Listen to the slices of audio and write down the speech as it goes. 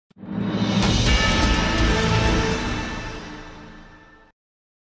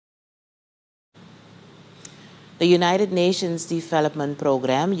De United Nations Development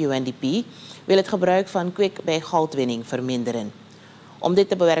Program, UNDP, wil het gebruik van kwik bij goudwinning verminderen. Om dit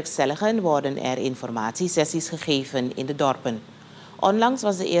te bewerkstelligen worden er informatiesessies gegeven in de dorpen. Onlangs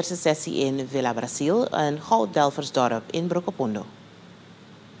was de eerste sessie in Villa Brasil, een gouddelversdorp in Brokopondo.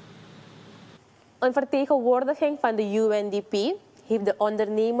 Een vertegenwoordiging van de UNDP heeft de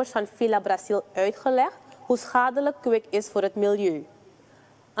ondernemers van Villa Brasil uitgelegd hoe schadelijk kwik is voor het milieu.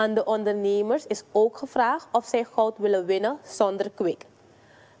 Aan de ondernemers is ook gevraagd of zij goud willen winnen zonder kwik.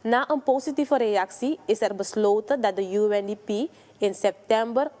 Na een positieve reactie is er besloten dat de UNDP in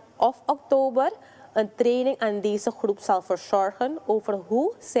september of oktober een training aan deze groep zal verzorgen over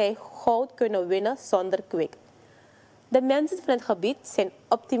hoe zij goud kunnen winnen zonder kwik. De mensen van het gebied zijn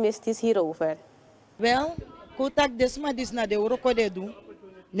optimistisch hierover. Wel, kotak desma dis na de uroko de doen.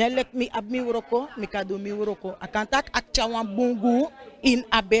 Nelek mi ab mi uroko, mi kado mi uroko. Akantak akchawan bungu in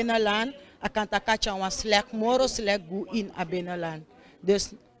abenalan, akantak akchawan slek moro slek gu in abenalan.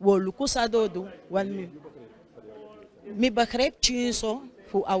 Dus we luku sadodo, wan mi begrijp chinso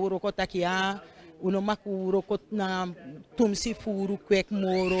fu a uroko takia, uno maku uroko na tumsi furu kwek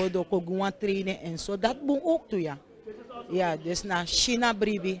moro do ko guan trainen en zo. Dat boem ook toe ja. Ja, dus na China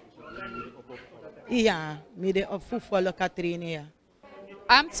bribi. Ja, midden op voetballen Katrine, ja.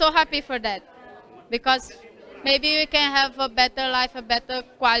 I'm so happy for that because maybe we can have a better life, a better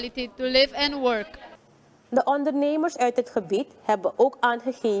quality to live and work. De ondernemers uit het gebied hebben ook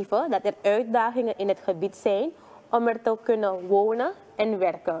aangegeven dat er uitdagingen in het gebied zijn om er te kunnen wonen en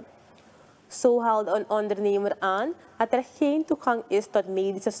werken. Zo haalde een ondernemer aan dat er geen toegang is tot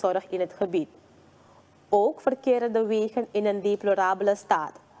medische zorg in het gebied. Ook verkeren de wegen in een deplorabele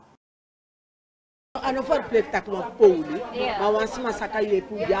staat. Ano for plek tak wa poli ma wan sima saka ye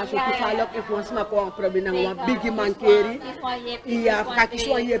pu ja so ku falok e fon sima ko an problème wa bigi mankeri iya ka ki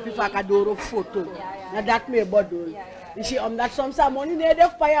so ye pi fa ka doro photo na dat me bodol isi om dat som sa moni ne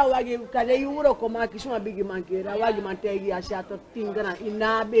def pa ya wagi ka de yuro ko ma ki so bigi mankeri wagi man tegi a sha to tingra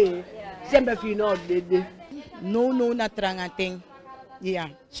inabe sembe fi no de No na trangating. Ja,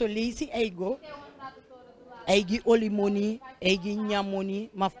 so lazy ego. Eigi olimoni, eigi nyamoni,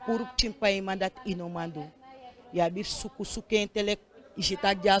 ma puruk chimpai mandat inomando. Ya bif suku intelek,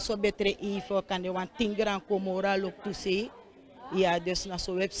 isita jaso betre info kande wan tingran komora lok tu se. Ya dus na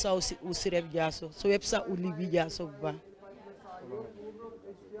so website usiref jaso, so website ulibi jaso ba.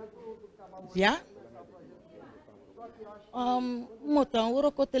 Ja? Motan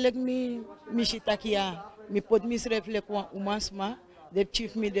woro ko telek mi shitakia, mi pod misref lek wan umasma, de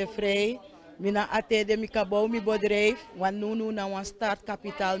chief mi de vrij. Mina atede mi kabou mi bedrijf, want nu na wan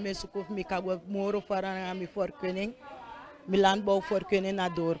startkapital me sukuf mi kabou moro farana mi voorkunning, mi landbouw voorkunning na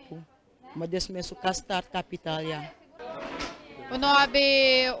dorpu. Maar dus me suka startkapital ja. Uno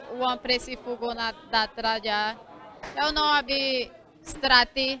abi wan presi fugo na datra ja. Uno abi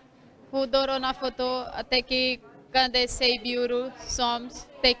strati fudoro na foto teki kande sei biuru soms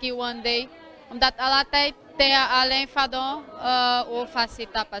teki one day. Omdat altijd tea alleen fadon o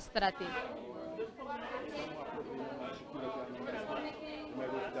facita pa strati.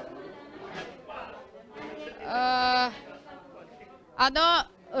 Ano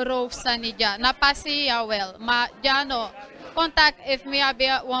roofsani ja, napasi ya wel, ma jano contact if mi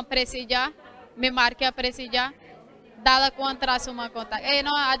abia wan presija, mi marca presija, dala contra suma contact.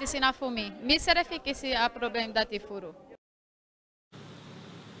 No adisina fumi, mi serifiki a probleem dat furu.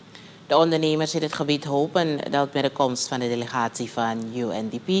 De ondernemers in het gebied hopen dat met de komst van de delegatie van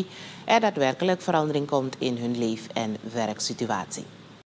UNDP er daadwerkelijk verandering komt in hun leef- en werksituatie.